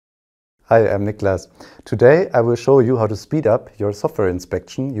Hi, I'm Niklas. Today I will show you how to speed up your software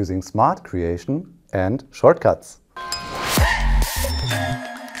inspection using smart creation and shortcuts.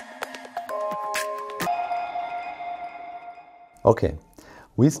 Okay,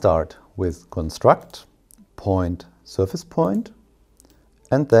 we start with construct, point, surface point,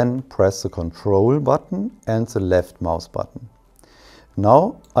 and then press the control button and the left mouse button.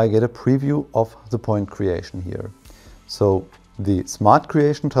 Now I get a preview of the point creation here. So the smart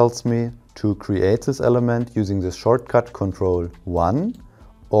creation tells me to create this element using the shortcut Control 1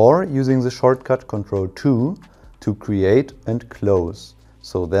 or using the shortcut Control 2 to create and close.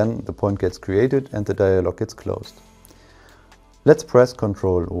 So then the point gets created and the dialog gets closed. Let's press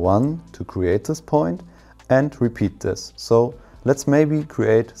Control 1 to create this point and repeat this. So let's maybe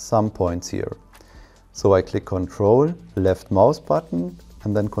create some points here. So I click Control, left mouse button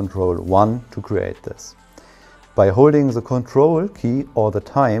and then Control 1 to create this. By holding the Control key all the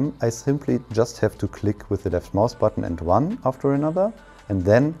time, I simply just have to click with the left mouse button and one after another, and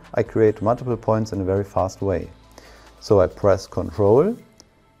then I create multiple points in a very fast way. So I press Control,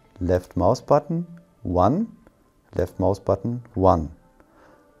 left mouse button, 1, left mouse button, 1.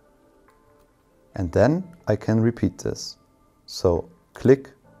 And then I can repeat this. So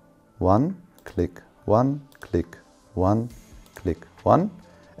click 1, click 1, click 1, click 1,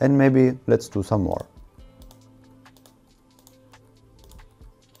 and maybe let's do some more.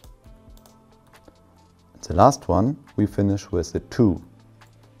 The last one we finish with the 2.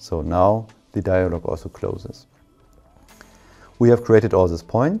 So now the dialog also closes. We have created all these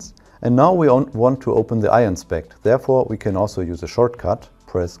points and now we want to open the iInspect. Therefore we can also use a shortcut,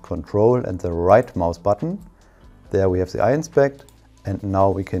 press Control and the right mouse button. There we have the iInspect and now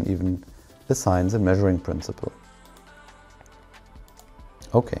we can even assign the measuring principle.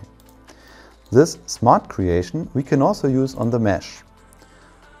 Okay. This smart creation we can also use on the mesh.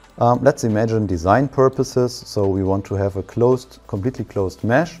 Let's imagine design purposes, so we want to have a completely closed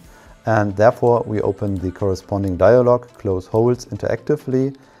mesh, and therefore we open the corresponding dialog, close holes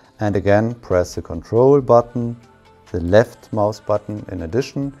interactively, and again press the Control button, the left mouse button in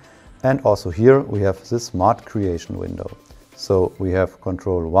addition, and also here we have this smart creation window. So we have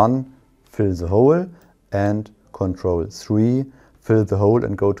Control 1, fill the hole, and Control 3, fill the hole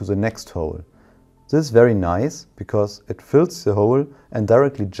and go to the next hole. This is very nice because it fills the hole and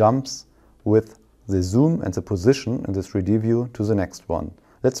directly jumps with the zoom and the position in the 3D view to the next one.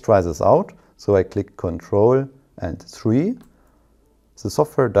 Let's try this out. So I click Control and 3. The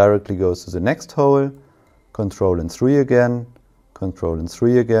software directly goes to the next hole, Control and 3 again, Control and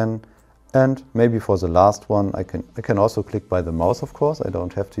 3 again, and maybe for the last one I can also click by the mouse, of course. I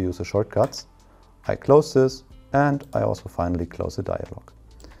don't have to use the shortcuts. I close this and I also finally close the dialog.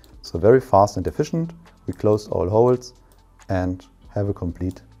 So very fast and efficient, we closed all holes and have a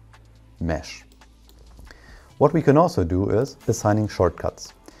complete mesh. What we can also do is assigning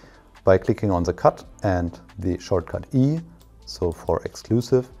shortcuts. By clicking on the cut and the shortcut E, so for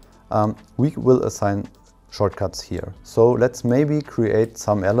exclusive, we will assign shortcuts here. So let's maybe create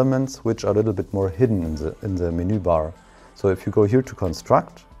some elements which are a little bit more hidden in the menu bar. So if you go here to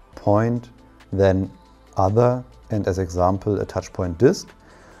construct, point, then other, and as example a touch point disk.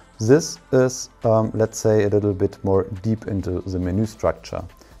 This is, let's say, a little bit more deep into the menu structure.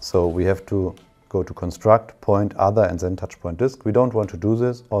 So we have to go to construct, point, other, and then touch point disk. We don't want to do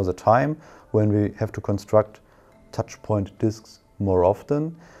this all the time when we have to construct touch point disks more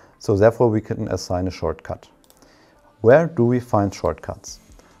often. So therefore we can assign a shortcut. Where do we find shortcuts?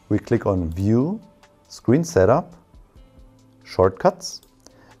 We click on View, Screen Setup, Shortcuts,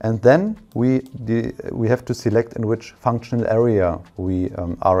 and then we have to select in which functional area we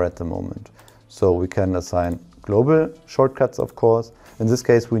are at the moment. So we can assign global shortcuts, of course. In this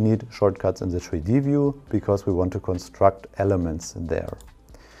case, we need shortcuts in the 3D view because we want to construct elements there.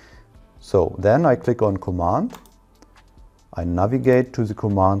 So then I click on Command. I navigate to the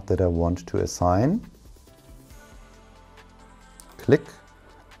command that I want to assign. Click,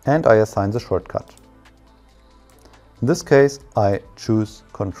 and I assign the shortcut. In this case, I choose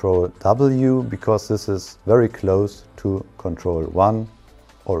Control W because this is very close to Control 1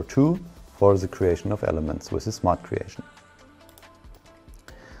 or 2 for the creation of elements with the smart creation.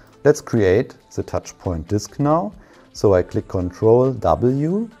 Let's create the touch point disk now. So I click Control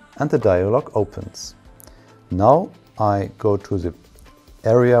W and the dialog opens. Now I go to the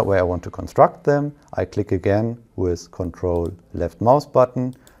area where I want to construct them. I click again with Control left mouse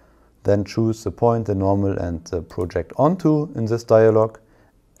button. Then choose the point, the normal and the project onto in this dialog.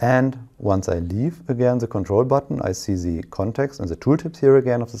 And once I leave again the control button, I see the context and the tooltips here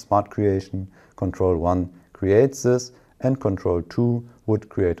again of the smart creation. Control 1 creates this and Control 2 would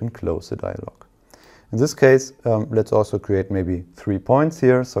create and close the dialog. In this case, let's also create maybe 3 points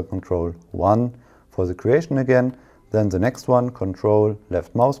here. So Control 1 for the creation again. Then the next one, Control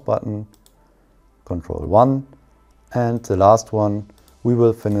left mouse button, Control 1. And the last one, we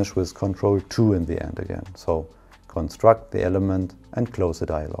will finish with Control 2 in the end again. So construct the element and close the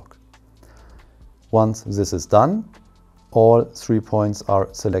dialog. Once this is done, all 3 points are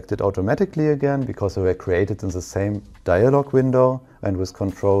selected automatically again because they were created in the same dialog window, and with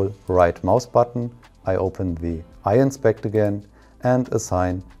Control right mouse button I open the iInspect again and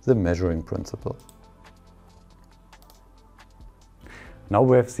assign the measuring principle. Now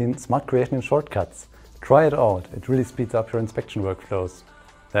we have seen Smart Creation in shortcuts. Try it out, it really speeds up your inspection workflows.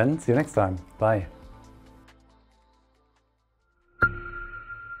 Then see you next time. Bye.